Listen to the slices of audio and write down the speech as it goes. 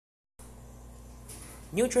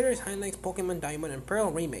New trailers highlights Pokemon Diamond and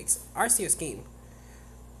Pearl Remakes, Arceus game.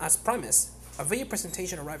 As promised, a video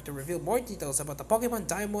presentation arrived to reveal more details about the Pokemon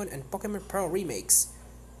Diamond and Pokemon Pearl remakes,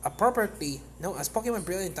 appropriately known as Pokemon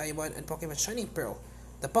Brilliant Diamond and Pokemon Shining Pearl.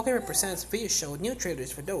 The Pokemon Presents video showed new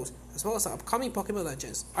trailers for those, as well as the upcoming Pokemon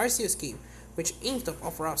Legends Arceus game, which aims to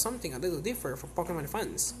offer up something a little different for Pokemon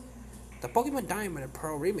fans. The Pokemon Diamond and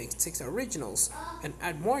Pearl remakes takes the originals and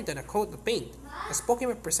add more than a coat of paint. As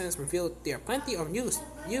Pokemon Presents revealed, there are plenty of new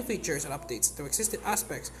features and updates to existing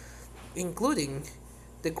aspects, including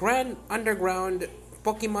the Grand Underground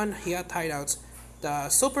Pokemon hideouts, the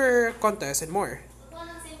Super Contest, and more.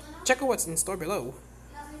 Check out what's in store below.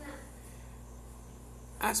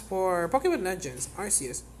 As for Pokemon Legends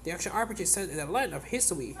Arceus, the action RPG is set in the land of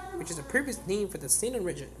Hisui, which is a previous name for the Sinnoh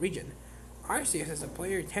region. Arceus is a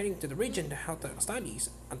player heading to the region to help the studies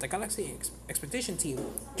and the Galaxy Expedition team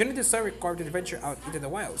journey the Survey Corps to venture out into the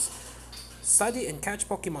wilds, study and catch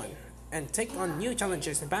Pokemon, and take on new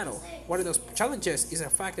challenges in battle. One of those challenges is the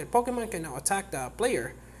fact that Pokemon can now attack the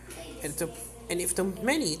player, and if too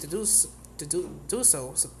many to do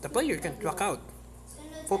so, the player can block out.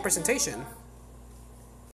 Full presentation.